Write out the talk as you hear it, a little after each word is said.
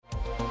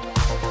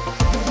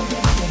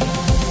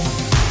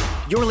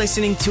You're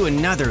listening to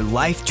another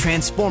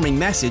life-transforming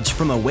message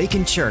from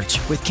Awaken Church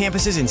with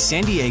campuses in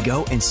San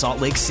Diego and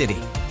Salt Lake City.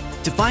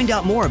 To find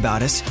out more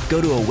about us,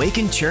 go to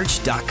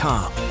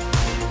awakenchurch.com.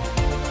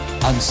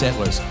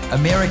 Unsettlers.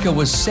 America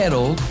was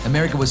settled.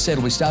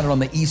 We started on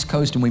the East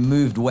Coast and we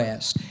moved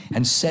west.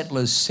 And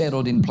settlers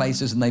settled in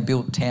places and they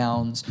built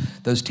towns.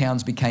 Those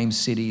towns became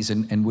cities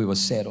and we were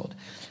settled.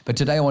 But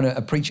today I want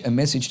to preach a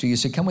message to you.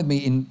 So come with me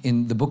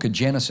in the book of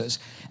Genesis,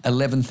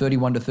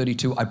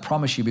 11:31-32. I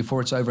promise you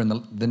before it's over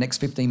in the next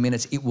 15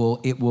 minutes, it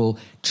will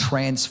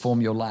transform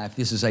your life.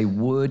 This is a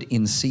word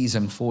in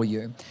season for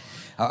you.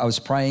 I was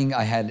praying.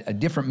 I had a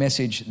different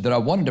message that I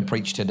wanted to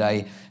preach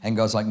today. And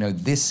God's like, no,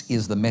 this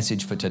is the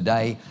message for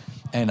today.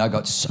 And I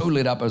got so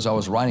lit up as I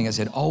was writing. I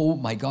said, oh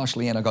my gosh,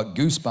 Leanne, I got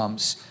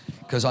goosebumps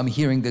because I'm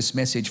hearing this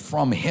message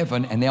from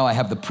heaven. And now I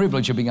have the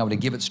privilege of being able to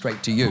give it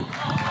straight to you.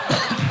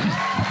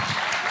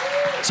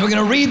 So we're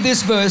going to read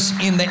this verse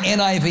in the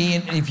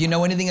NIV. And if you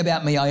know anything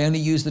about me, I only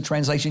use the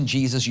translation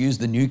Jesus used,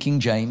 the New King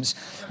James.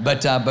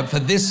 But for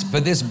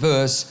this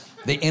verse,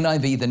 the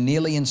NIV, the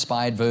nearly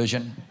inspired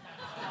version,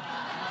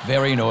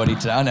 very naughty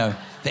today, I know.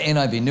 The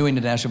NIV, New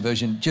International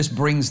Version, just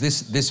brings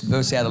this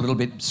verse out a little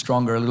bit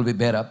stronger, a little bit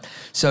better.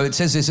 So it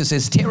says this, it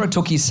says, Terah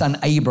took his son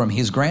Abram,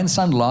 his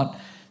grandson Lot,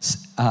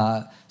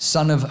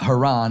 son of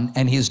Haran,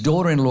 and his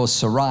daughter-in-law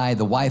Sarai,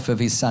 the wife of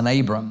his son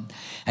Abram.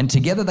 And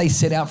together they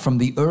set out from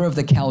the Ur of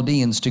the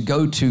Chaldeans to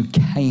go to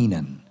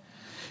Canaan.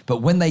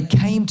 But when they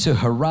came to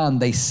Haran,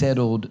 they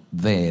settled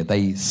there.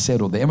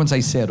 Everyone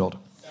say settled.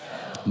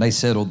 They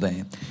settled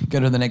there.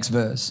 Go to the next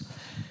verse.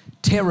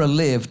 Terah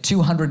lived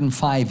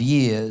 205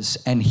 years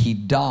and he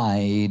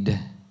died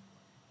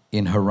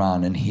in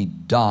Haran.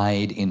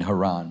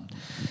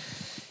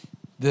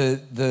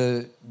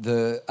 The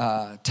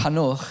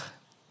Tanakh,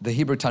 the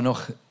Hebrew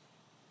Tanakh,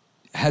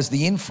 has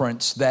the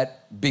inference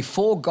that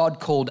before God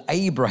called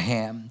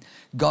Abraham,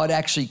 God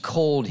actually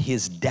called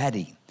his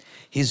daddy.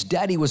 His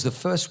daddy was the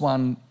first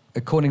one,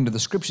 according to the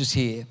scriptures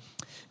here,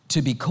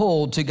 to be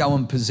called to go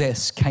and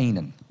possess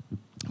Canaan.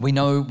 We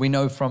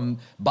know from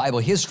Bible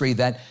history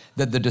that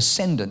the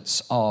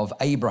descendants of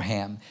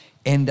Abraham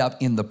end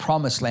up in the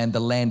promised land, the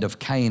land of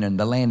Canaan,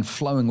 the land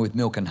flowing with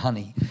milk and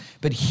honey.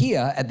 But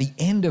here, at the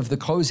end of the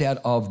closeout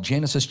of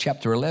Genesis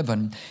chapter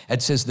 11,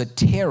 it says that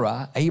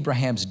Terah,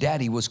 Abraham's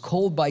daddy, was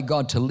called by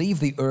God to leave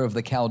the Ur of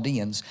the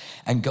Chaldeans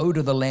and go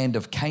to the land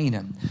of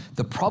Canaan.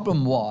 The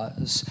problem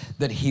was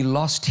that he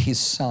lost his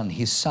son.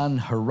 His son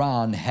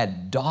Haran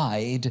had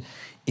died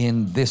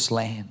in this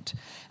land.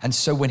 And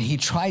so when he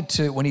tried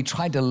to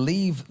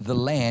leave the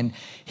land,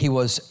 he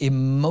was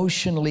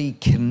emotionally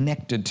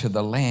connected to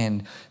the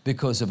land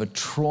because of a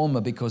trauma,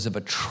 because of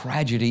a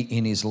tragedy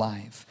in his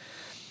life.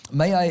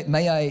 May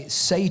I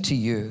say to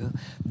you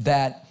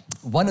that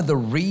one of the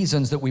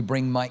reasons that we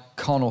bring Mike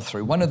Connell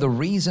through, one of the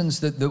reasons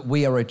that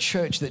we are a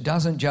church that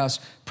doesn't just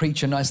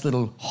preach a nice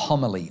little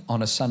homily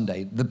on a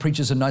Sunday, that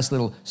preaches a nice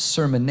little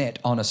sermonette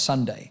on a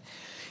Sunday,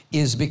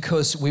 is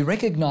because we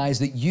recognize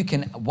that you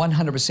can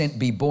 100%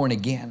 be born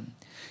again.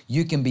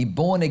 You can be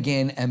born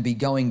again and be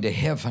going to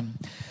heaven.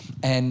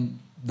 And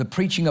the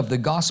preaching of the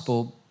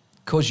gospel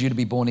causes you to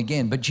be born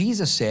again. But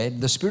Jesus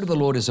said, the Spirit of the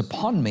Lord is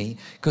upon me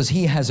because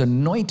he has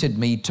anointed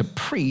me to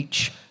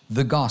preach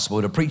the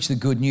gospel, to preach the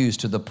good news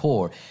to the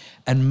poor.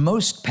 And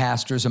most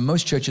pastors and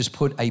most churches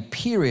put a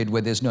period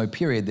where there's no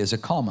period, there's a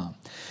comma.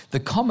 The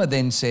comma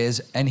then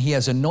says, and he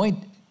has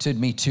anointed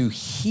me to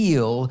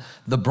heal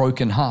the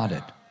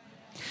brokenhearted.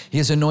 He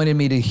has anointed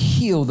me to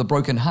heal the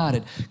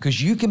brokenhearted, because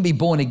you can be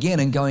born again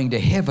and going to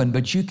heaven,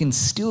 but you can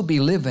still be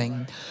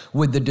living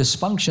with the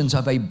dysfunctions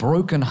of a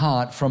broken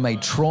heart from a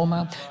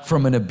trauma,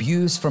 from an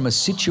abuse, from a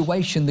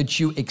situation that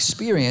you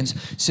experience,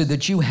 so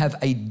that you have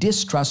a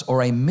distrust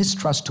or a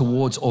mistrust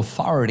towards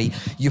authority.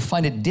 You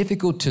find it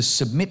difficult to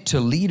submit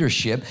to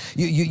leadership.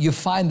 You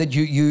find that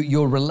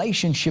your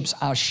relationships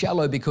are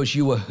shallow because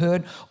you were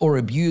hurt or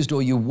abused,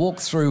 or you walked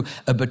through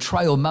a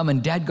betrayal. Mom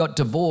and dad got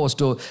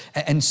divorced,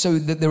 and so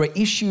that there are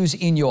issues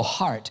in your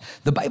heart.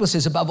 The Bible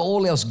says, above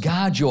all else,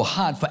 guard your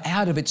heart, for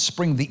out of it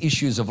spring the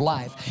issues of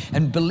life.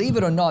 And believe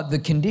it or not, the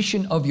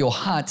condition of your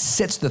heart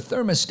sets the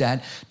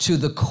thermostat to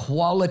the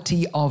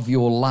quality of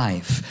your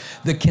life.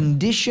 The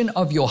condition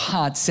of your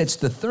heart sets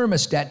the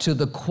thermostat to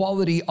the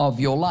quality of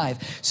your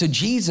life. So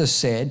Jesus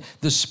said,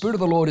 the Spirit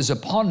of the Lord is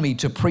upon me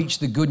to preach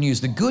the good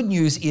news. The good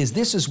news is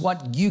this is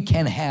what you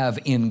can have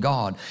in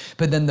God.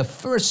 But then the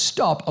first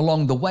stop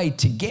along the way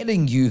to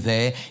getting you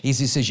there is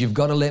he says, you've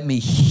got to let me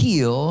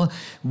heal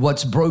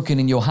what's broken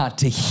in your heart,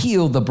 to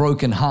heal the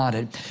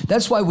brokenhearted.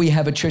 That's why we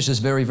have a church that's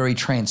very, very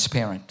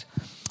transparent.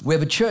 We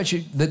have a church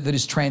that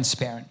is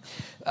transparent.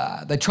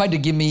 They tried to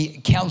give me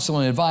counsel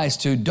and advice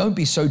to don't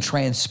be so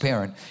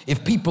transparent.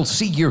 If people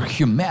see your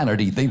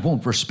humanity, they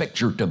won't respect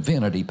your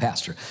divinity,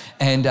 Pastor.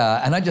 And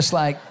I just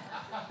like,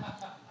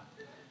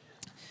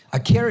 I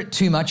care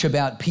too much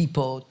about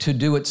people to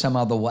do it some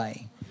other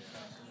way.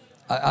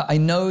 I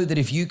know that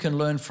if you can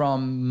learn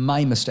from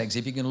my mistakes,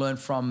 if you can learn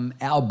from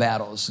our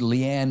battles,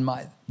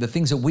 Leanne, the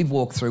things that we've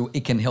walked through,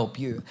 it can help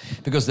you.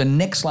 Because the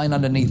next line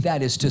underneath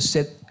that is to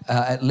set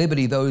at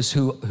liberty those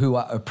who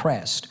are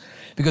oppressed.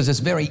 Because it's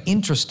very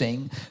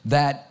interesting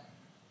that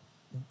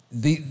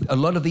a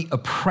lot of the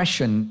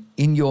oppression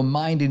in your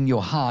mind, in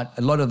your heart,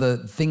 a lot of the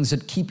things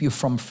that keep you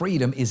from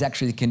freedom is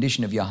actually the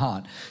condition of your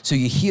heart. So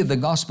you hear the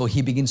gospel,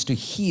 he begins to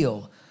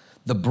heal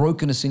the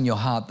brokenness in your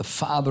heart, the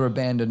father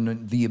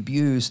abandonment, the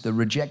abuse, the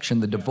rejection,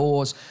 the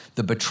divorce,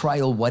 the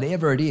betrayal,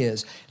 whatever it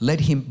is,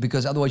 let him,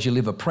 because otherwise you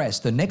live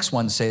oppressed. The next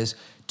one says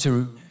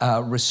to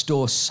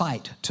restore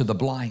sight to the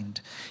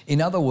blind. In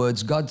other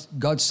words,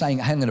 God's saying,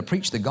 hey, I'm going to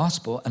preach the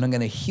gospel and I'm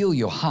going to heal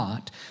your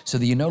heart so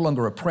that you're no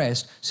longer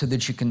oppressed, so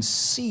that you can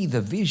see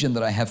the vision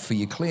that I have for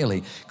you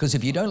clearly. Because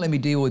if you don't let me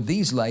deal with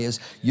these layers,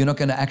 you're not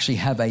going to actually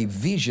have a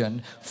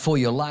vision for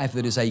your life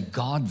that is a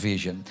God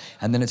vision.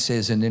 And then it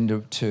says, and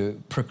then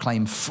to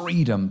proclaim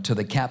freedom to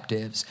the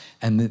captives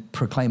and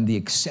proclaim the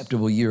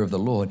acceptable year of the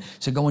Lord.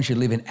 So God wants you to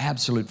live in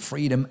absolute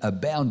freedom,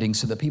 abounding,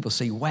 so that people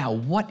see, wow,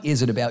 what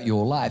is it about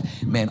your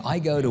life? Man, I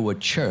go to a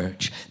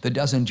church that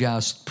doesn't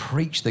just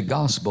preach the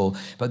gospel,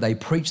 but they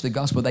preach the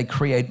gospel. They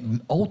create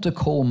altar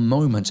call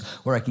moments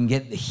where I can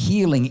get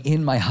healing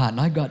in my heart. And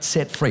I got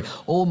set free.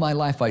 All my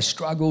life I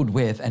struggled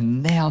with,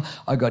 and now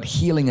I got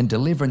healing and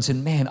deliverance.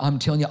 And man, I'm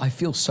telling you, I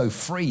feel so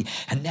free.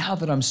 And now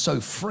that I'm so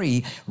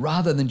free,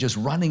 rather than just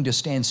running to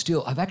stand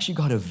still, I've actually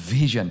got a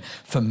vision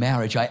for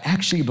marriage. I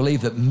actually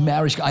believe that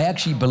marriage, I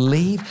actually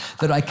believe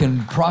that I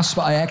can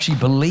prosper. I actually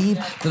believe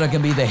that I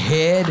can be the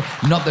head,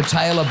 not the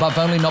tail, above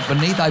only, not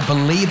beneath. I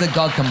believe that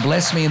God can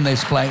bless me in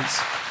this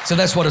place. So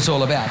that's what it's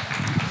all about.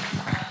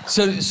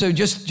 So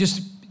just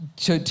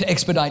to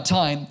expedite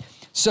time.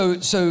 So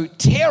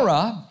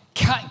Terah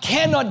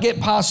cannot get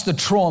past the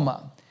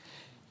trauma.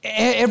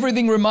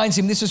 Everything reminds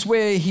him, this is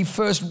where he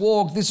first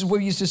walked, this is where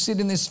he used to sit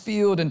in this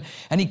field, and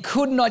he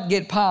could not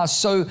get past.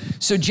 So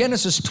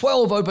Genesis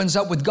 12 opens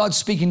up with God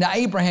speaking to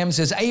Abraham,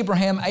 says,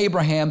 Abraham,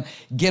 Abraham,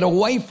 get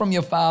away from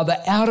your father,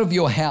 out of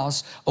your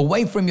house,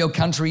 away from your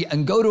country,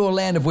 and go to a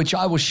land of which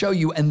I will show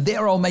you, and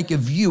there I'll make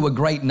of you a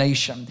great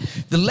nation.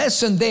 The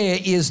lesson there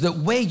is that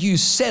where you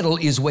settle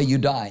is where you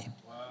die.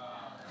 Wow.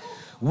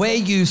 Where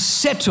you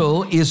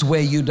settle is where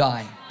you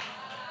die.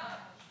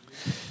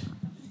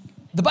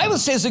 The Bible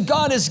says that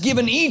God has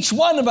given each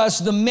one of us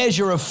the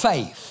measure of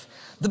faith.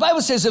 The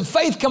Bible says that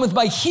faith cometh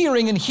by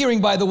hearing, and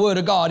hearing by the word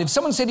of God. If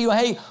someone said to you,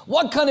 hey,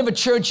 what kind of a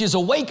church is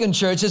Awakened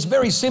Church? It's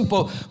very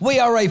simple. We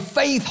are a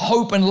faith,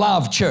 hope, and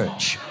love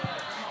church.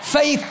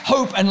 Faith,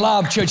 hope, and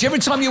love church. Every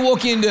time you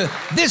walk into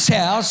this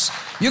house,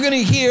 you're going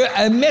to hear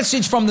a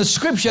message from the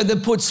scripture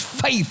that puts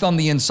faith on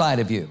the inside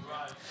of you.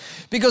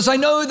 Because I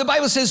know the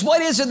Bible says,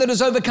 what is it that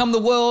has overcome the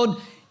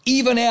world?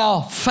 Even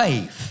our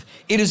faith.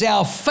 It is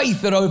our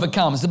faith that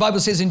overcomes. The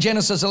Bible says in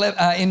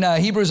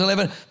Hebrews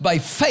 11, by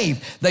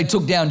faith they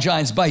took down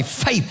giants. By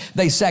faith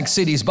they sacked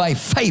cities. By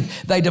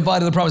faith they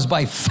divided the promise.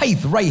 By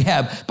faith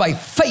Rahab. By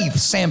faith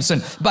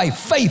Samson. By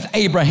faith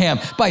Abraham.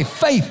 By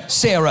faith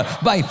Sarah.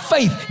 By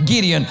faith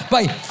Gideon.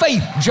 By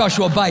faith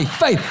Joshua. By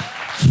faith.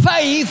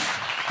 Faith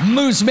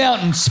moves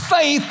mountains.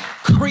 Faith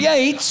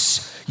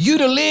creates you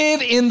to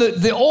live in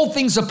the all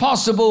things are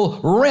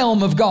possible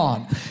realm of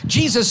God.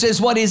 Jesus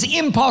says what is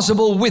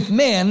impossible with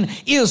men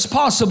is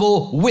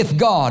possible with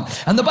God.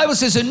 And the Bible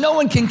says that no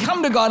one can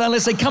come to God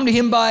unless they come to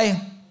him by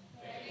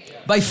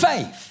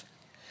faith.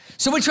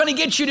 So we're trying to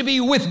get you to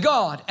be with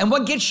God. And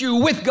what gets you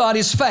with God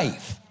is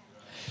faith.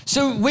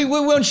 So we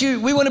want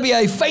to be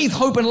a faith,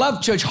 hope, and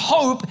love church.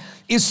 Hope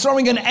is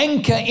throwing an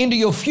anchor into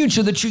your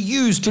future that you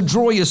use to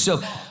draw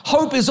yourself.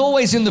 Hope is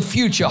always in the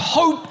future.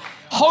 Hope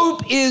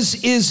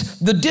is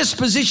the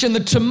disposition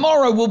that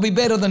tomorrow will be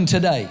better than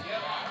today.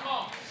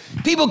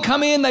 People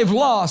come in, they've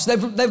lost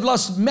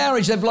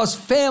marriage, they've lost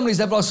families,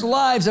 they've lost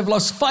lives, they've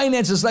lost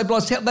finances, they've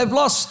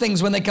lost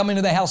things when they come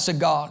into the house of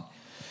God.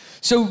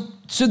 So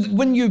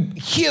when you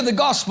hear the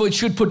gospel, it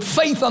should put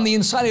faith on the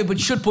inside of you, but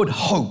it should put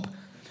hope.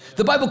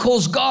 The Bible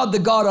calls God the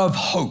God of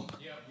hope.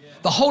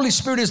 The Holy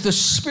Spirit is the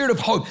Spirit of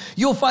hope.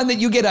 You'll find that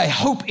you get a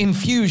hope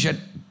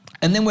infusion,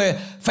 and then we're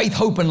faith,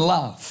 hope, and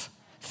love.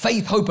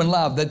 Faith, hope, and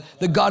love,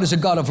 that God is a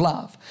God of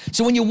love.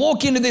 So when you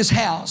walk into this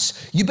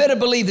house, you better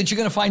believe that you're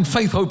going to find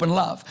faith, hope, and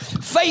love.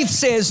 Faith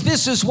says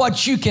this is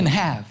what you can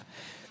have.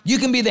 You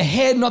can be the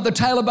head, not the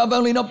tail, above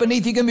only, not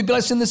beneath. You can be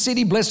blessed in the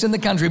city, blessed in the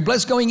country,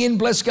 blessed going in,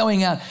 blessed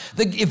going out.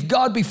 If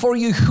God be for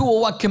you, who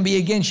or what can be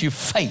against you?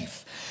 Faith.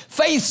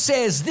 Faith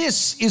says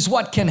this is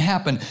what can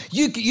happen.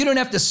 You don't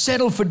have to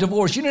settle for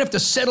divorce. You don't have to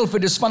settle for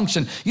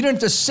dysfunction. You don't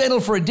have to settle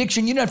for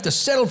addiction. You don't have to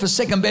settle for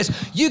second best.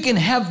 You can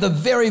have the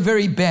very,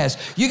 very best.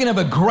 You can have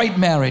a great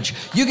marriage.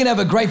 You can have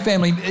a great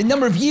family. A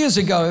number of years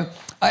ago,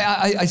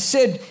 I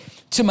said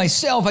to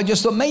myself, I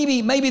just thought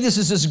maybe this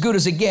is as good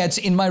as it gets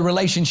in my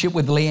relationship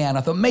with Leanne.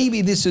 I thought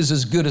maybe this is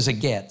as good as it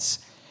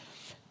gets.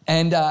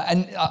 And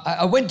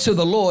I went to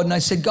the Lord and I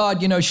said,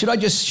 God, should I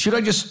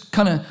just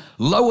kind of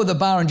lower the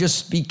bar and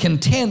just be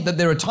content that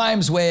there are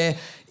times where,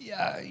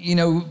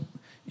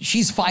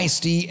 she's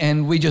feisty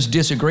and we just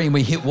disagree and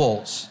we hit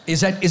walls?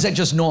 Is that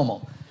just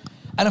normal?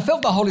 And I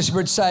felt the Holy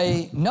Spirit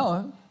say,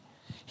 no.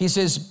 He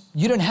says,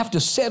 you don't have to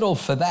settle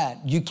for that.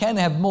 You can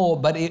have more,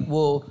 but it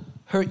will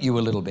hurt you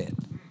a little bit.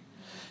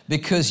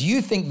 because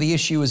you think the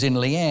issue is in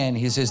Leanne.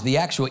 He says the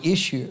actual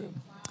issue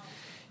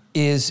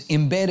is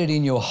embedded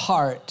in your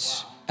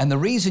heart. And the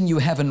reason you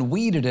haven't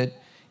weeded it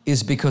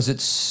is because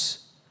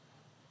it's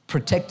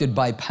protected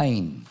by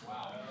pain.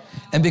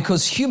 And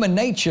because human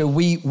nature,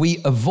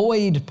 we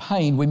avoid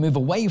pain, we move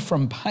away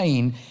from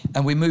pain,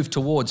 and we move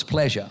towards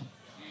pleasure.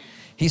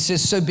 He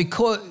says, so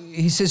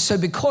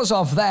because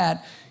of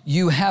that,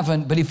 you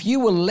haven't, but if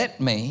you will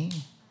let me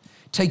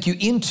take you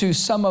into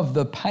some of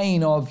the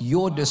pain of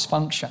your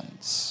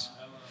dysfunctions.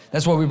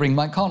 That's why we bring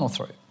Mike Connell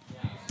through.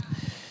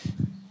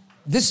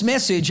 This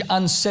message,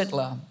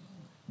 Unsettler,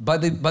 by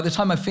the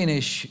time I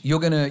finish, you're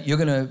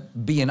gonna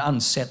be an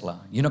unsettler.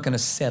 You're not gonna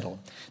settle.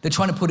 They're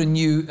trying to put a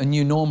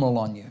new normal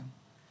on you.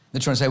 They're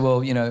trying to say,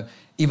 well, you know,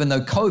 even though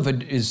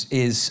COVID is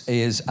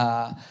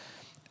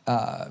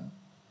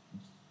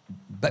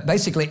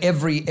basically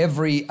every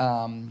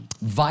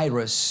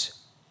virus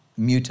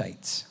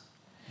mutates,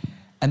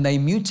 and they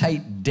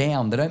mutate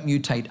down. They don't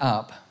mutate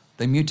up.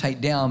 They mutate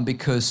down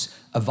because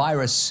a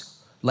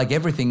virus, like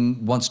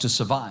everything, wants to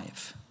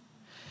survive.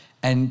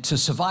 And to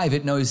survive,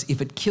 it knows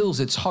if it kills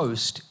its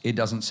host, it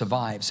doesn't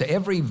survive. So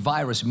every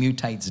virus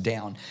mutates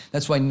down.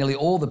 That's why nearly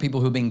all the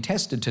people who are being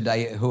tested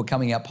today who are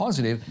coming out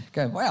positive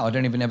go, wow, I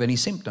don't even have any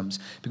symptoms,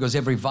 because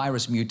every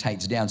virus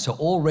mutates down. So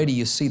already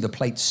you see the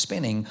plate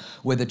spinning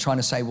where they're trying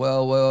to say,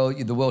 well,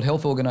 the World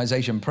Health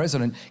Organization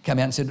president came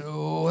out and said,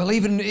 oh, well,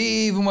 even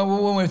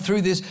when we're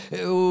through this,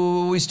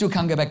 we still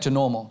can't go back to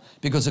normal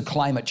because of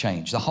climate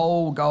change. The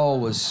whole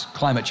goal was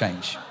climate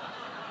change.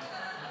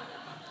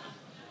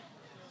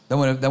 They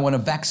want to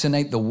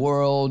vaccinate the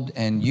world,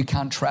 and you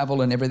can't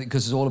travel and everything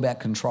because it's all about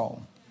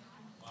control.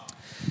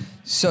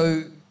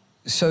 So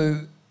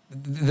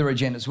their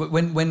agendas.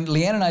 When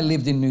Leanne and I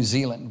lived in New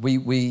Zealand,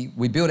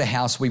 we built a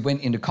house. We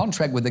went into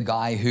contract with a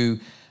guy who,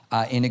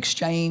 in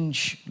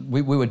exchange,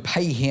 we would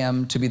pay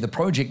him to be the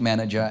project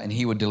manager, and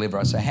he would deliver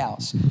us a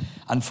house.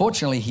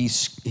 Unfortunately,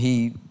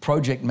 he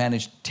project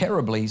managed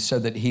terribly, so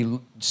that he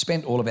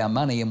spent all of our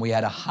money, and we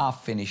had a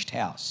half-finished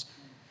house.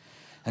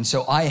 And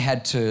so I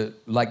had to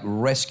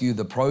rescue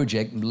the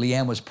project.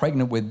 Leanne was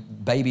pregnant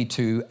with baby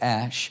 2,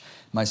 Ash,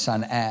 my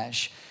son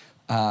Ash.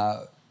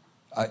 I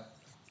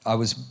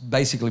was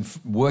basically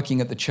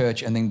working at the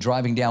church and then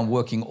driving down,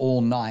 working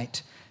all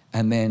night,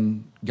 and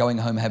then going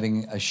home,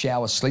 having a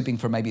shower, sleeping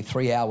for maybe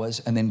 3 hours,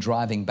 and then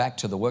driving back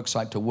to the work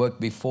site to work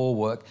before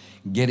work,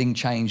 getting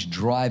changed,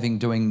 driving,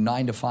 doing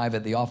 9 to 5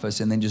 at the office,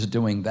 and then just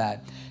doing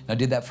that. And I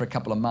did that for a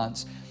couple of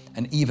months.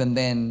 And even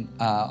then,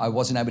 I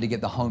wasn't able to get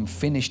the home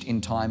finished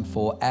in time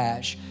for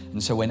Ash.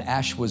 And so when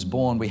Ash was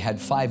born, we had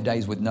 5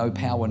 days with no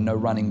power and no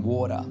running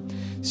water.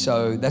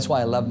 So that's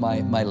why I love my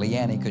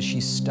Leanne, because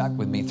she stuck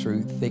with me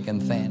through thick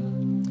and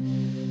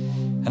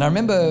thin. And I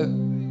remember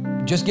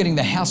just getting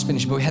the house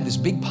finished, but we had this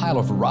big pile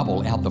of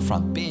rubble out the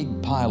front,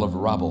 big pile of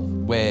rubble,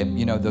 where,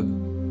 you know,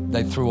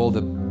 they threw all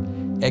the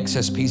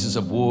excess pieces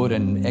of wood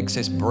and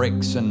excess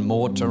bricks and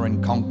mortar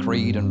and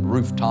concrete and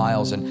roof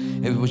tiles,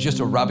 and it was just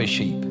a rubbish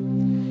heap.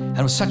 And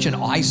it was such an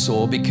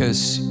eyesore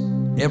because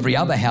every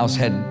other house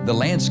had the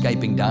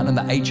landscaping done, and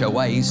the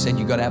HOA said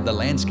you've got to have the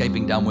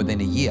landscaping done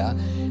within a year,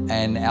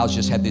 and ours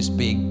just had this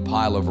big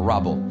pile of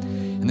rubble.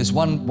 And this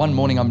one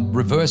morning I'm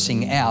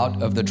reversing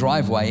out of the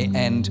driveway,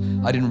 and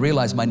I didn't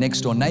realize my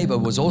next door neighbor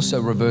was also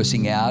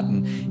reversing out,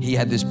 and he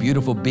had this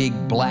beautiful big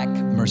black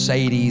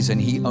Mercedes, and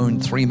he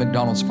owned 3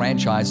 McDonald's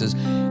franchises,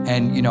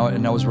 and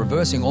I was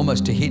reversing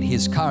almost to hit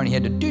his car, and he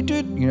had to doot,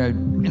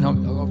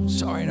 oh,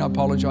 sorry, and I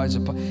apologize.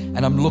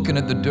 And I'm looking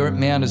at the dirt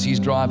mound as he's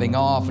driving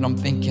off, and I'm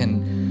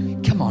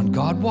thinking, come on,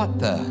 God, what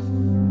the?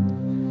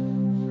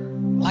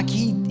 Like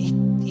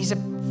he's a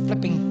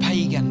flipping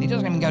pagan. He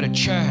doesn't even go to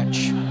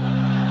church.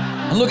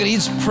 And look at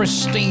his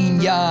pristine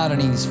yard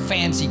and his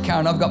fancy car,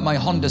 and I've got my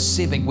Honda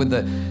Civic with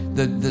the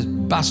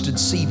busted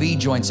CV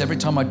joints. Every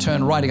time I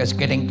turn right, it goes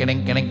getting.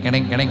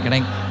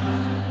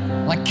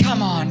 Like,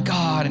 come on,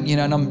 God,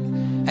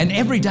 and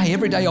every day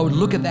I would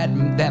look at that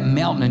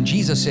mountain, and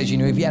Jesus says,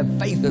 if you have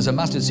faith as a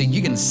mustard seed,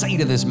 you can say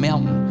to this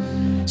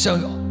mountain. So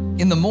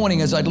in the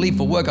morning as I'd leave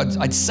for work,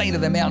 I'd say to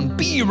the mountain,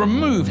 be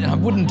removed, and I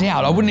wouldn't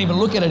doubt. I wouldn't even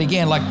look at it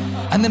again.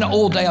 And then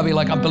all day I'd be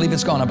like, I believe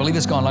it's gone. I'm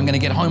going to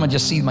get home. I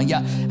just see my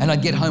yard, and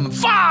I'd get home and,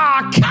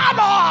 fuck, come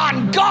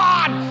on,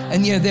 God.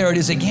 And there it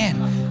is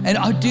again. And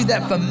I'd do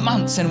that for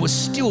months, and it was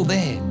still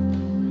there.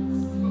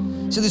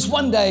 So this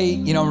one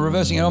day, I'm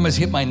reversing, I almost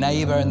hit my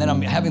neighbor, and then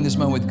I'm having this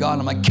moment with God,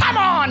 and I'm like, come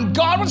on,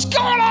 God, what's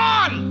going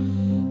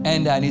on?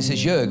 And he says,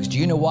 Jurgs, do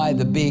you know why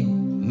the big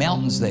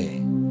mountain's there?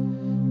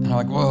 And I'm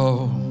like,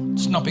 whoa,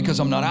 it's not because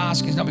I'm not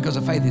asking, it's not because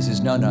of faith. He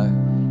says, no.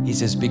 He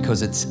says,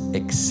 because it's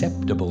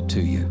acceptable to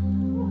you.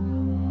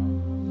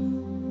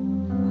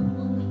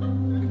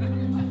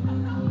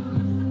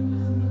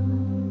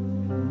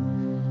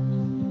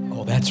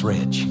 Oh, that's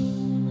rich.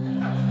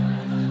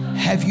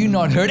 Have you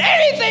not heard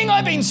anything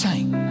I've been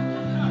saying?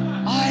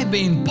 I've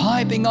been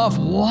piping off,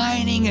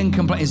 whining and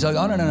complaining. He's like,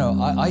 oh,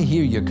 no. I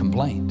hear your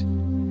complaint.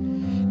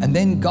 And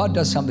then God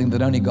does something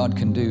that only God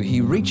can do.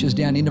 He reaches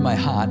down into my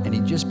heart, and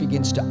he just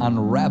begins to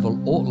unravel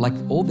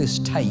all this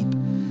tape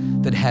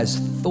that has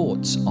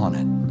thoughts on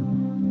it.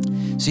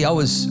 See, I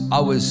was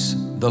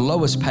the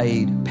lowest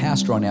paid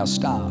pastor on our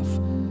staff,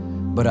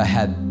 but I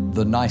had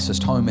the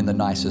nicest home in the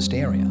nicest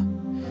area.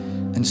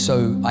 And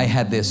so I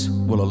had this,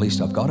 well, at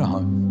least I've got a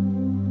home.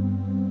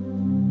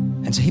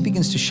 And so he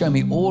begins to show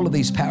me all of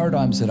these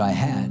paradigms that I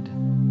had.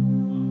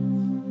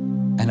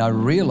 And I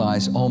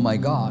realized, oh my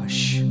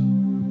gosh,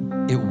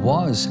 it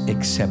was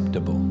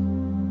acceptable.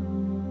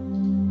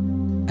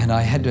 And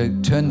I had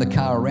to turn the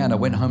car around. I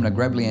went home and I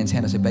grabbed Leanne's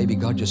hand. I said, baby,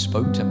 God just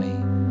spoke to me.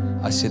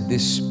 I said,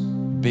 this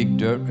big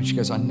dirt. And she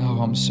goes, I know,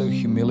 I'm so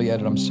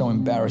humiliated. I'm so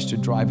embarrassed to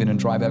drive in and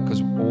drive out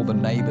because of all the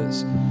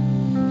neighbors.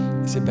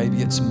 I said,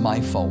 baby, it's my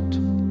fault.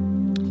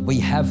 We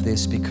have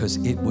this because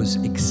it was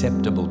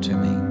acceptable to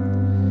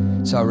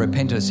me. So I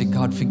repented. I said,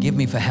 God, forgive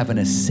me for having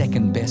a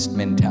second best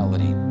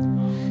mentality.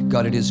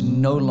 God, it is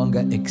no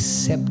longer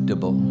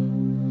acceptable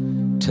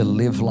to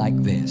live like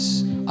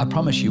this. I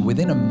promise you,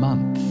 within a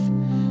month,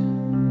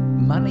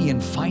 money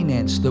and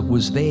finance that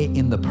was there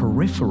in the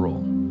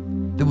peripheral,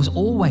 that was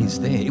always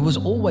there. It was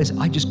always,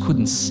 I just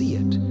couldn't see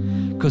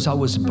it because I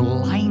was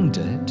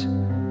blinded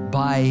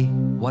by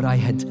what I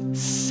had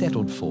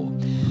settled for.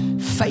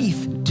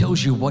 Faith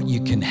tells you what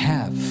you can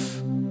have,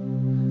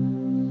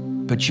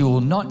 but you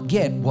will not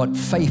get what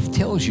faith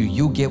tells you.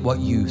 You'll get what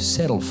you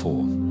settle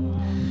for.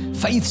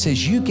 Faith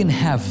says you can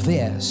have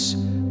this,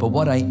 but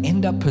what I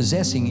end up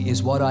possessing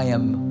is what I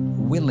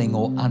am willing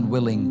or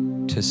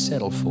unwilling to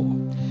settle for.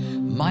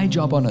 My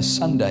job on a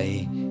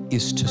Sunday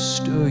is to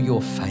stir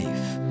your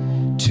faith,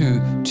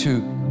 to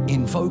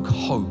invoke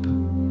hope,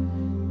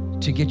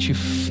 to get you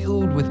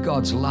filled with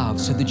God's love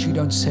so that you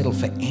don't settle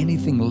for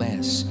anything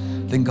less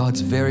than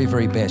God's very,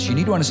 very best. You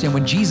need to understand,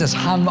 when Jesus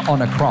hung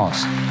on a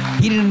cross,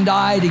 he didn't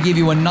die to give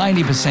you a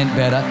 90%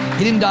 better.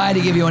 He didn't die to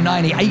give you a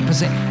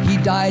 98%. He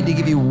died to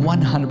give you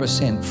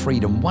 100%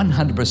 freedom,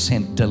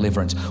 100%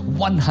 deliverance,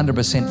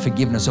 100%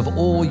 forgiveness of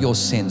all your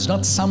sins.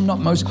 Not some, not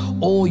most,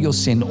 all your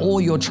sin, all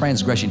your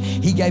transgression.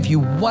 He gave you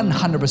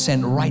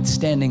 100% right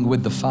standing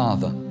with the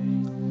Father.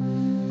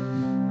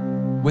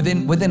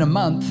 Within a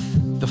month,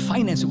 the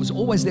finance that was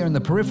always there in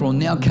the peripheral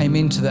now came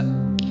into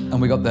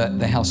and we got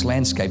the house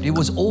landscaped. It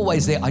was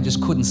always there. I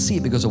just couldn't see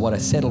it because of what I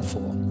settled for.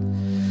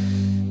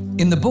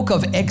 In the book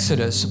of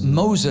Exodus,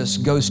 Moses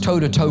goes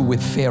toe-to-toe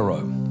with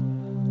Pharaoh.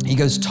 He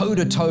goes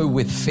toe-to-toe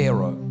with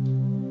Pharaoh.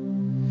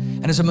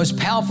 And it's the most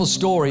powerful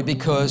story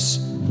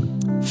because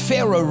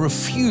Pharaoh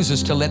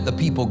refuses to let the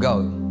people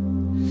go.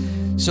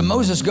 So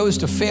Moses goes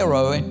to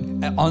Pharaoh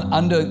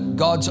under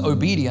God's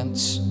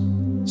obedience.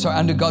 So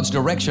under God's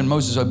direction,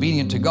 Moses is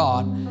obedient to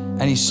God.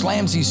 And he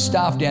slams his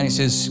staff down. He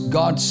says,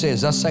 God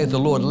says, thus saith the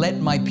Lord, let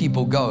my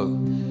people go,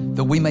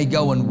 that we may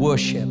go and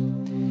worship.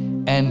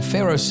 And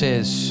Pharaoh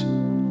says,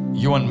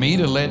 you want me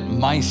to let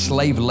my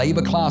slave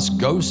labor class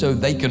go so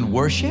they can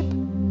worship?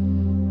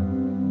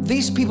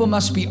 These people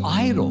must be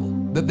idle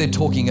that they're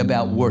talking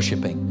about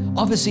worshiping.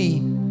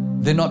 Obviously,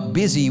 they're not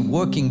busy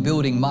working,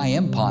 building my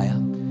empire.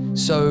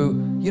 So,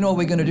 you know what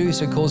we're going to do?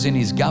 So he calls in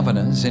his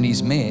governors and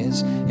his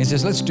mayors and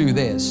says, let's do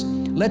this.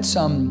 Let's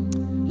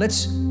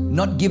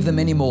not give them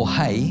any more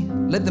hay.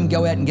 Let them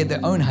go out and get their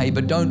own hay,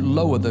 but don't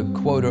lower the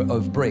quota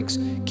of bricks.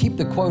 Keep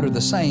the quota the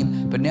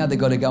same, but now they've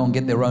got to go and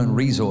get their own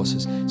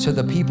resources. So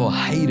the people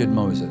hated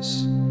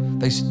Moses.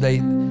 And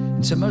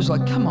so Moses was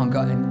like, come on,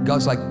 God. And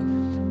God's like,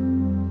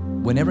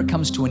 whenever it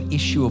comes to an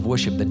issue of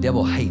worship, the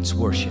devil hates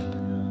worship.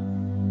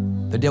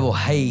 The devil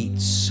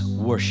hates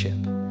worship.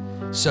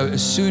 So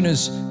as soon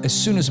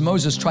as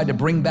Moses tried to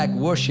bring back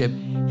worship,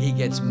 he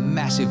gets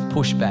massive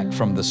pushback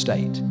from the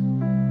state.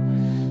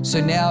 So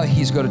now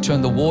he's got to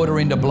turn the water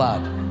into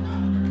blood.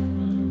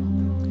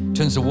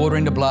 Turns the water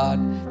into blood.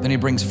 Then he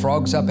brings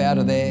frogs up out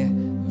of there,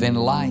 then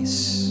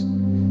lice.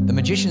 The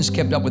magicians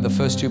kept up with the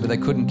first two, but they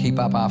couldn't keep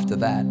up after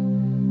that.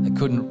 They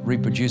couldn't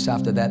reproduce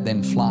after that,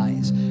 then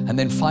flies. And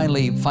then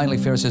finally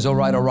Pharaoh says, all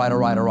right.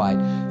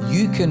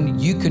 You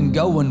can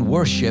go and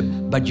worship,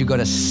 but you got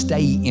to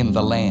stay in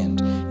the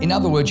land. In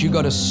other words, you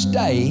got to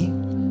stay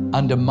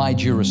under my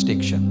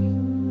jurisdiction.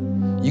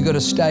 You got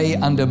to stay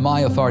under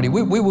my authority.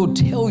 We will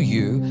tell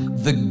you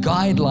the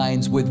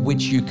guidelines with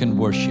which you can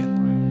worship.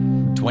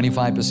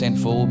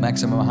 25% full,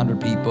 maximum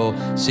 100 people,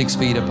 6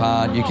 feet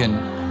apart. You can.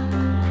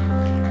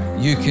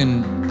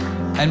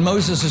 And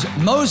Moses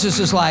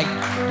is like,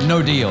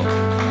 no deal.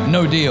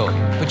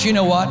 But you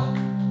know what?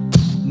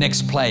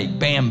 Next plague,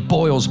 bam,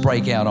 boils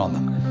break out on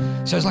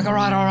them. So it's like, all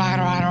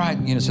right.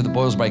 You know, so the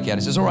boils break out.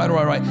 He says, all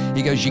right.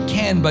 He goes, you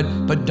can,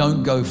 but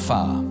don't go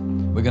far.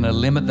 We're going to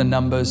limit the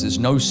numbers. There's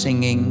no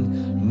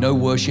singing, no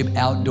worship,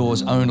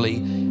 outdoors only.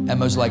 And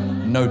Moses like,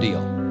 no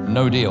deal.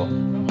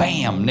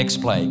 Bam,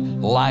 next plague,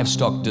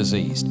 livestock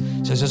diseased.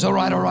 So he says, all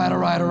right.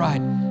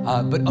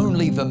 But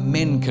only the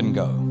men can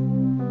go.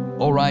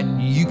 All right,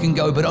 you can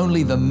go, but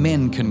only the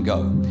men can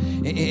go.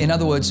 In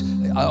other words,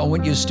 I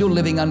want you still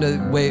living under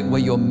where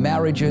your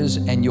marriages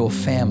and your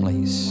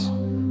families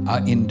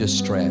are in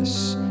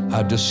distress,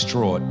 are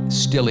distraught,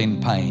 still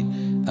in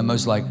pain. And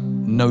Moses like,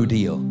 no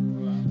deal.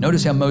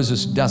 Notice how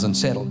Moses doesn't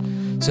settle.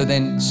 So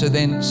then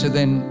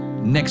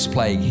Next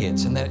plague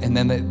hits. And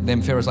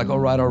then Pharaoh's like, all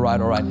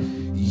right.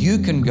 You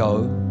can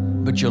go,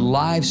 but your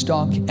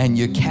livestock and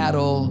your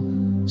cattle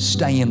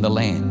stay in the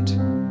land.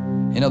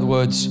 In other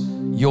words,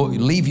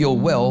 leave your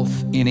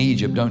wealth in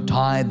Egypt. Don't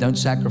tithe, don't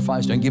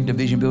sacrifice, don't give to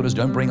vision builders,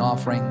 don't bring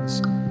offerings.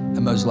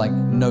 And Moses like,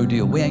 no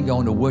deal. We ain't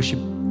going to worship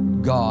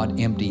God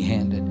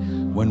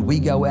empty-handed. When we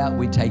go out,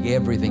 we take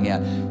everything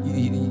out.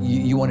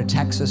 You want to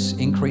tax us,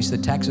 increase the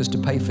taxes to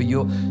pay for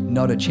your,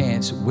 not a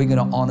chance. We're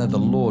going to honor the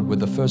Lord with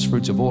the first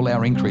fruits of all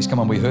our increase. Come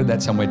on, we heard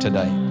that somewhere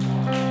today.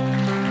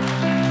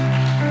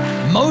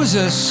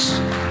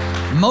 Moses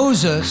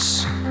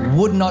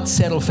would not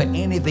settle for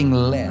anything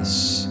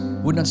less,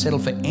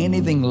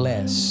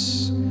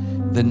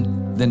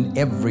 than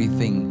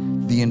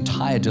everything, the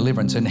entire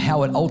deliverance. And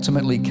how it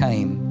ultimately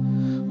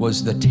came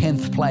was the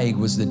 10th plague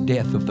was the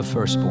death of the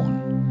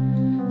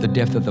firstborn. The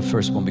death of the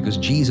firstborn, because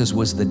Jesus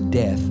was the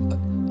death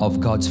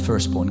of God's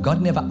firstborn.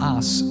 God never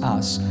asks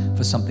us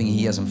for something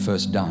he hasn't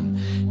first done.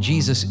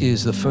 Jesus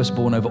is the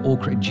firstborn over all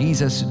creation.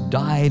 Jesus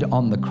died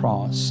on the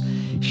cross,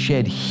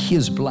 shed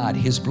his blood.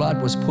 His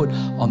blood was put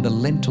on the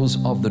lintels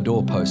of the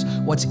doorpost.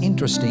 What's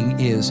interesting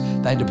is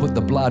they had to put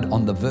the blood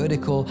on the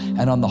vertical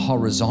and on the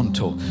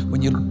horizontal.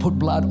 When you put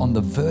blood on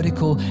the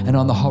vertical and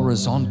on the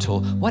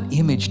horizontal, what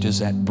image does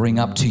that bring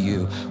up to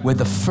you? Where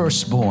the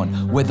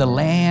firstborn, where the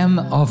Lamb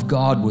of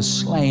God was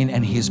slain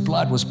and his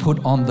blood was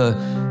put on the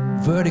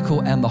vertical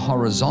and the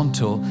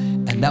horizontal,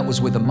 and that was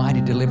with a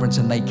mighty deliverance.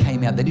 And they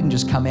came out. They didn't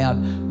just come out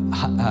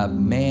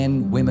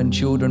man, women,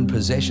 children,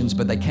 possessions,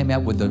 but they came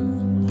out with the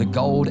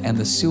gold and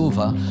the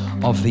silver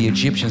of the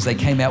Egyptians. They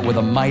came out with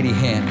a mighty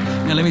hand.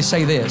 Now let me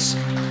say this.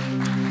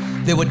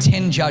 There were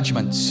 10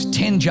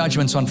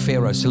 judgments on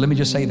Pharaoh. So let me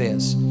just say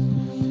this.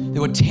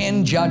 There were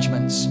 10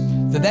 judgments.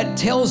 That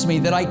tells me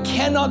that I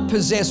cannot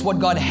possess what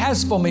God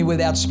has for me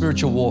without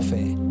spiritual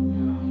warfare.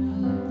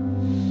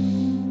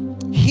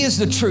 Here's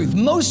the truth.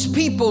 Most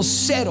people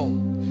settle.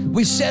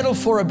 We settle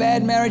for a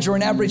bad marriage or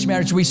an average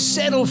marriage. We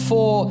settle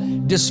for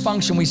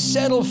dysfunction. We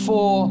settle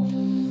for,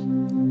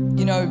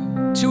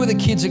 two of the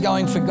kids are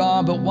going for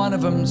God, but one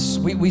of them's,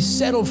 we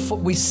settle for,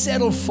 we'll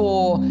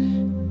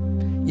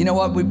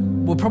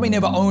probably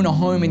never own a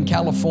home in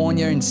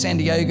California, in San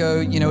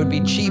Diego. It'd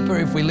be cheaper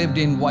if we lived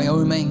in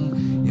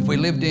Wyoming, if we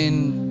lived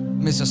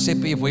in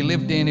Mississippi,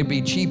 it'd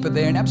be cheaper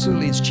there. And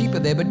absolutely it's cheaper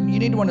there, but you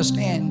need to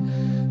understand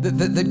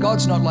that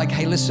God's not like,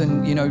 hey,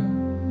 listen,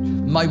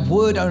 my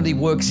word only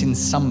works in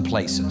some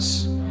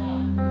places.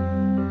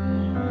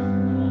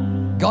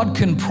 God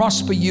can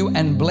prosper you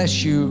and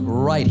bless you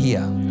right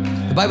here.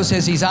 The Bible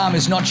says his arm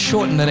is not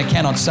shortened that it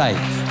cannot save.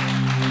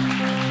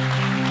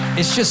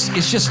 It's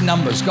just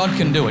numbers. God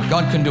can do it.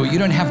 You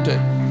don't have to.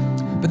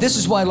 But this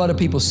is why a lot of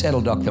people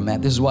settle, Dr.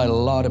 Matt. This is why a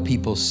lot of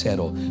people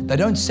settle. They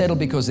don't settle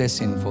because they're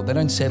sinful. They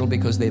don't settle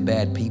because they're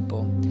bad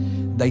people.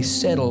 They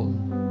settle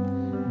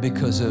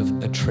because of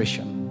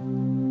attrition.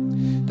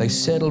 They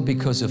settle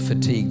because of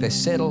fatigue. They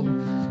settle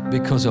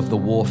because of the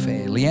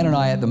warfare. Leanne and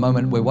I, at the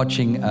moment, we're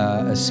watching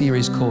a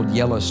series called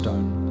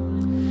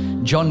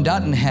Yellowstone. John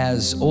Dutton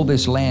has all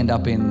this land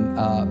up in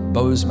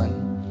Bozeman,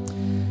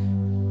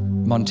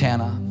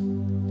 Montana.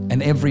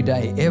 And every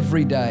day,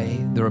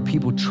 there are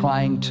people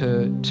trying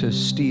to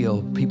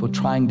steal, people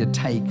trying to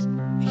take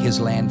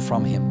his land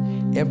from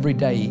him. Every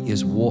day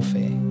is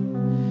warfare.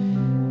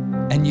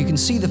 And you can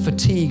see the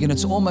fatigue, and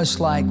it's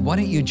almost like, why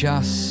don't you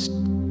just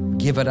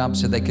give it up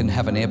so they can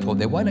have an airport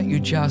there? Why don't you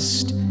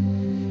just...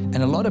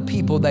 And a lot of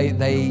people, they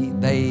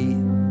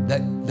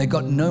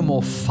got no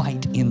more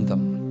fight in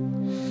them.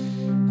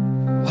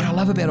 What I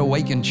love about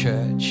Awaken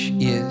Church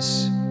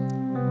is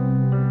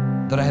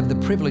that I have the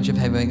privilege of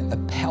having a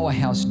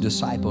powerhouse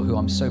disciple who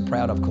I'm so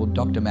proud of, called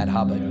Dr. Matt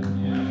Hubbard,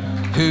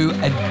 who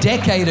over a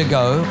decade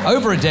ago,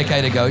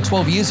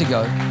 12 years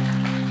ago,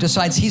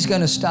 decides he's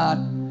going to start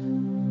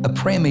a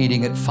prayer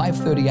meeting at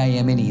 5:30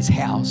 a.m. in his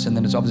house. And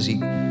then it's obviously,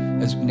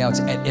 now it's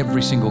at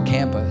every single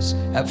campus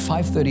at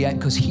 5:30 a.m.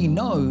 because he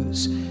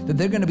knows that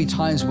there are going to be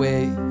times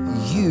where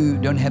you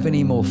don't have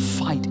any more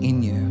fight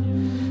in you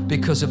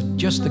because of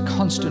just the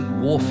constant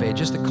warfare,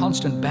 just the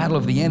constant battle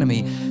of the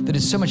enemy, that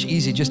it's so much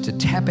easier just to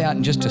tap out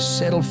and just to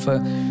settle for,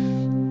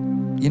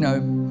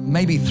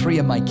 maybe 3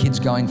 of my kids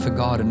going for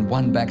God and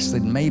 1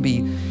 backslidden.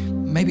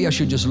 Maybe I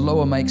should just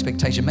lower my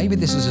expectation. Maybe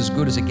this is as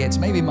good as it gets.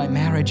 Maybe my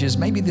marriage is,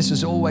 maybe this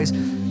is always.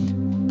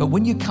 But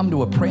when you come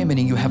to a prayer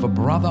meeting, you have a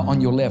brother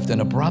on your left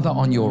and a brother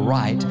on your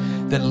right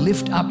that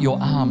lift up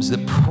your arms,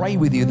 that pray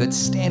with you, that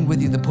stand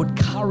with you, that put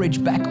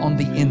courage back on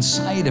the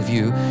inside of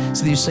you,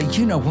 so that you say,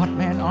 you know what,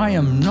 man, I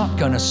am not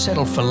going to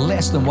settle for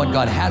less than what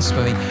God has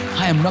for me.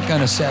 I am not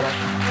going to settle.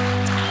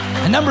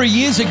 A number of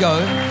years ago,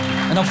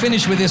 and I'll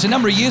finish with this, a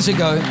number of years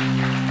ago,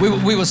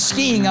 we were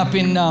skiing up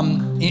in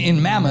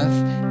Mammoth,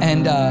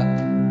 and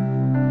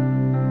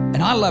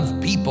I love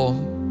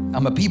people.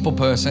 I'm a people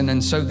person,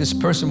 and so this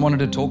person wanted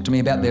to talk to me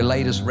about their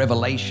latest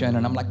revelation,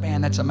 and I'm like, man,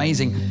 that's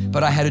amazing.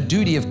 But I had a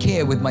duty of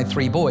care with my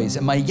 3 boys,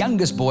 and my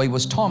youngest boy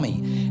was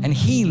Tommy, and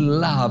he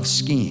loved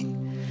skiing.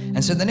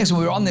 And so the next one,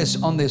 we were on this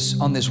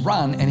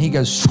run, and he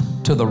goes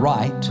to the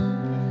right,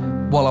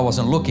 while I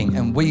wasn't looking,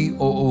 and we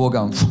all were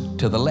going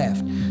to the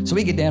left. So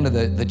we get down to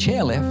the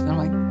chair left, and I'm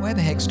like, where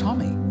the heck's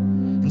Tommy?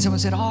 And someone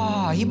said,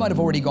 he might have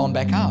already gone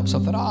back up. So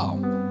I thought,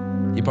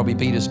 he probably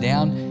beat us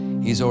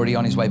down. He's already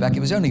on his way back. It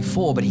was only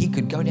 4, but he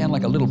could go down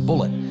like a little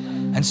bullet.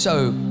 And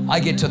so I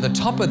get to the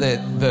top of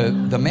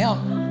the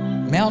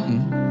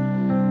mountain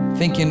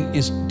thinking,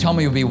 is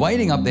Tommy will be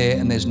waiting up there,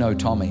 and there's no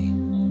Tommy.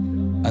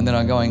 And then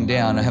I'm going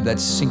down, I have that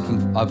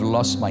sinking, I've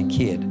lost my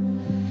kid.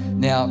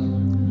 Now,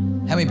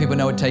 how many people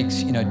know it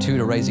takes, 2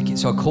 to raise a kid?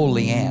 So I call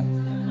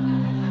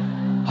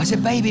Leanne. I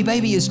said,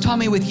 baby, is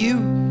Tommy with you?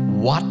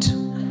 What?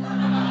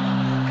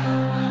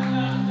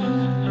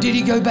 Did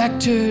he go back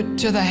to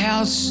the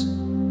house?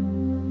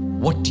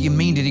 What do you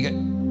mean, did he go?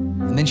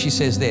 And then she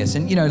says this,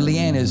 and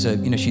Leanne is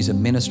she's a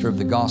minister of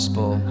the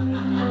gospel,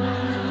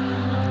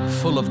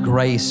 full of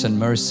grace and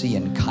mercy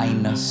and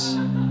kindness.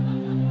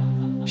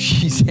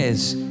 She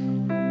says,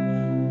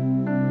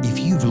 if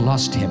you've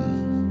lost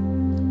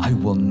him, I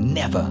will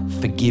never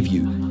forgive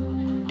you.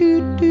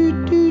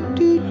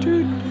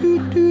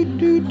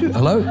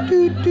 Hello?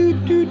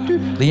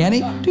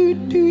 Leanne?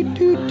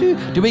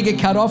 Do we get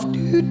cut off?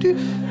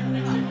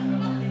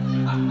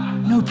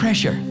 No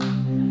pressure.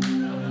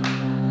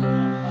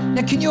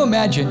 Now, can you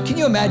imagine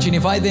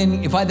if I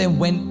then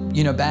went,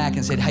 back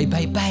and said, hey,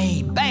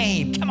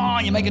 babe, come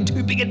on, you're making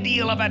too big a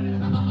deal of it.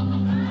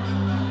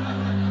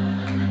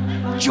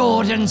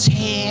 Jordan's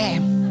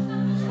here.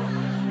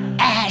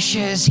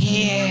 Asher's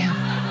here.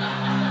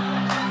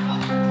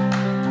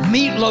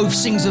 Meatloaf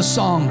sings a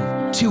song,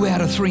 2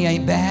 out of 3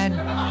 ain't bad.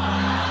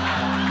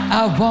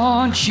 I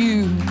want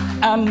you,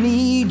 I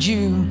need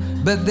you,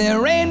 but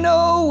there ain't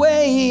no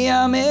way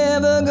I'm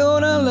ever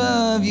gonna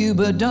love you,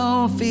 but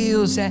don't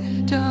feel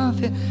sad, don't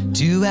feel,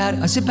 2 out,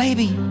 I said,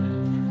 baby,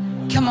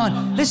 come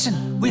on,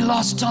 listen, we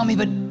lost Tommy,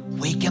 but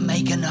we can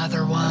make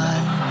another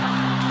one.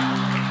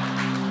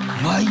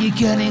 Why are you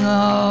getting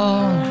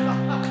all?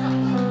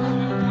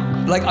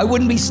 Like, I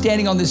wouldn't be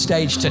standing on this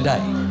stage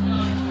today.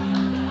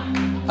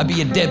 I'd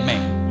be a dead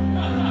man.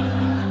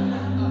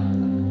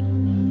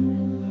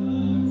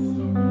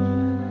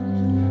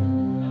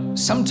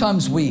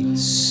 Sometimes we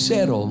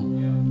settle.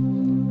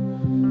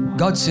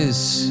 God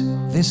says,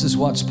 this is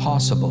what's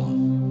possible.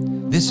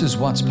 This is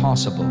what's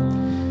possible.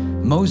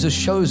 Moses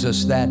shows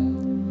us that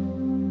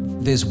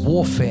there's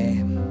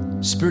warfare,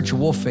 spiritual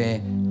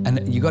warfare,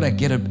 and you got to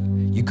get a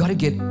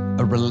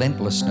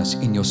relentlessness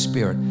in your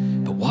spirit.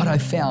 But what I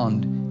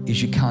found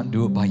is you can't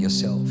do it by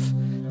yourself.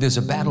 There's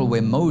a battle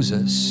where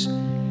Moses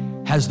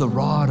has the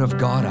rod of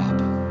God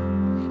up.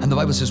 And the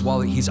Bible says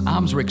while his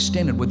arms were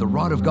extended with the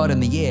rod of God in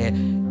the air,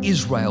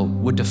 Israel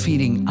were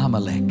defeating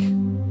Amalek.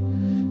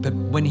 But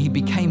when he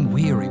became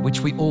weary, which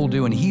we all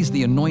do, and he's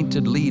the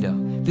anointed leader,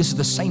 this is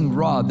the same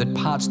rod that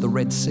parts the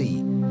Red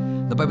Sea.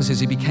 The Bible says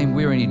he became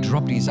weary and he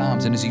dropped his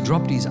arms. And as he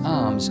dropped his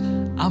arms,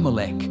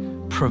 Amalek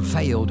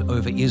prevailed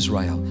over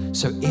Israel.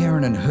 So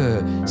Aaron and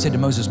Hur said to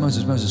Moses,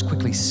 Moses,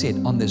 quickly sit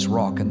on this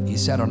rock. And he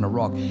sat on a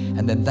rock.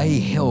 And then they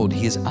held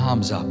his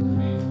arms up,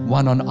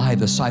 one on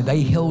either side.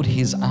 They held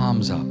his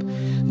arms up.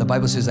 And the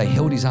Bible says they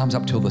held his arms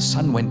up till the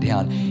sun went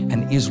down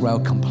and Israel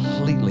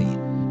completely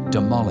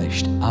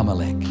demolished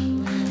Amalek.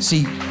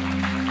 See,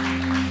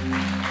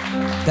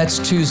 that's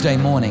Tuesday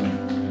morning.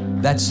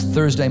 That's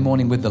Thursday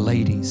morning with the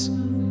ladies.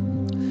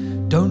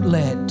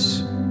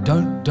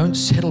 Don't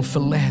settle for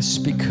less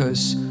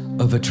because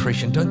of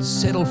attrition. Don't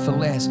settle for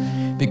less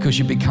because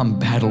you become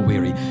battle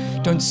weary.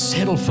 Don't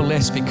settle for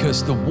less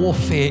because the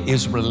warfare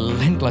is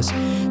relentless.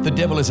 The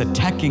devil is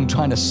attacking,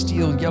 trying to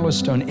steal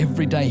Yellowstone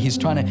every day. He's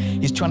trying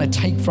to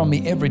take from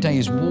me every day.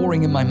 He's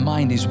warring in my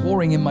mind. He's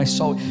warring in my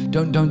soul.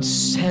 Don't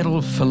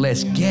settle for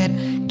less. Get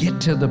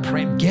to the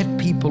prayer. Get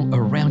people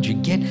around you.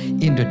 Get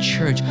into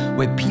church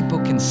where people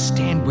can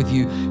stand with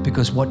you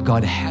because what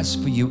God has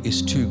for you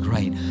is too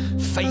great.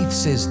 Faith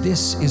says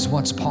this is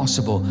what's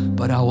possible,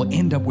 but I will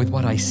end up with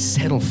what I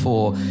settle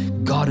for.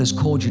 God has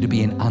called you to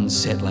be an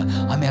unsettler.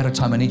 I'm out of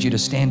time. I need you to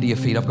stand to your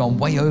feet. I've gone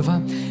way over,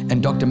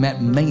 and Dr.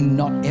 Matt may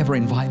not ever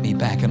invite me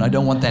back, and I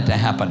don't want that to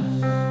happen.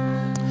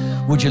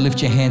 Would you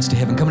lift your hands to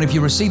heaven? Come on, if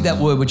you received that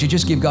word, would you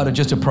just give God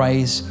just a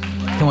praise?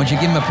 Come on, would you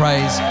give him a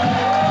praise?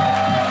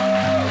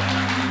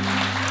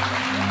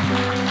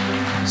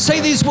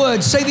 Say these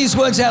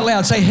words out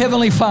loud. Say,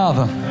 Heavenly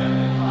Father,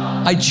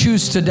 I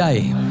choose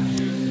today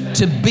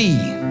to be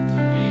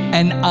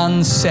an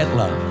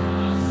unsettler.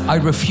 I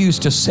refuse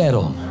to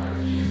settle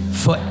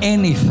for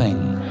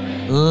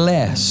anything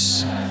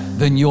less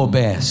than your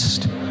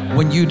best.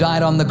 When you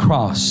died on the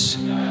cross,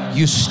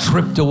 you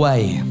stripped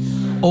away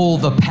all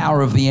the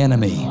power of the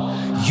enemy.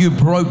 You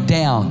broke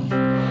down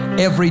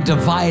every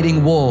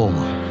dividing wall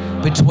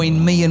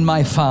between me and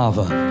my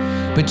Father,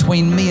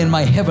 between me and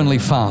my Heavenly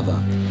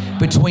Father,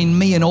 between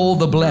me and all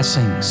the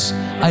blessings.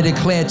 I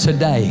declare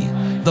today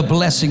the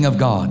blessing of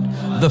God,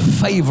 the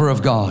favor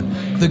of God,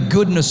 the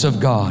goodness of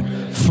God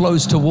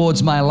flows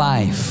towards my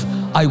life.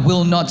 I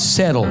will not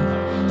settle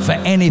for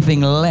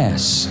anything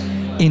less.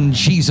 In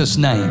Jesus'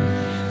 name,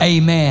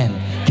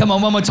 amen. Come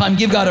on, one more time.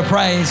 Give God a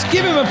praise.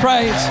 Give him a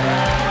praise.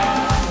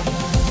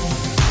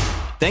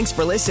 Thanks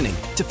for listening.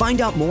 To find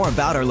out more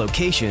about our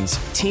locations,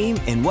 team,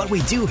 and what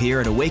we do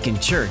here at Awaken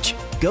Church,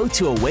 go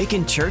to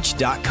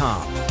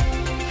awakenchurch.com.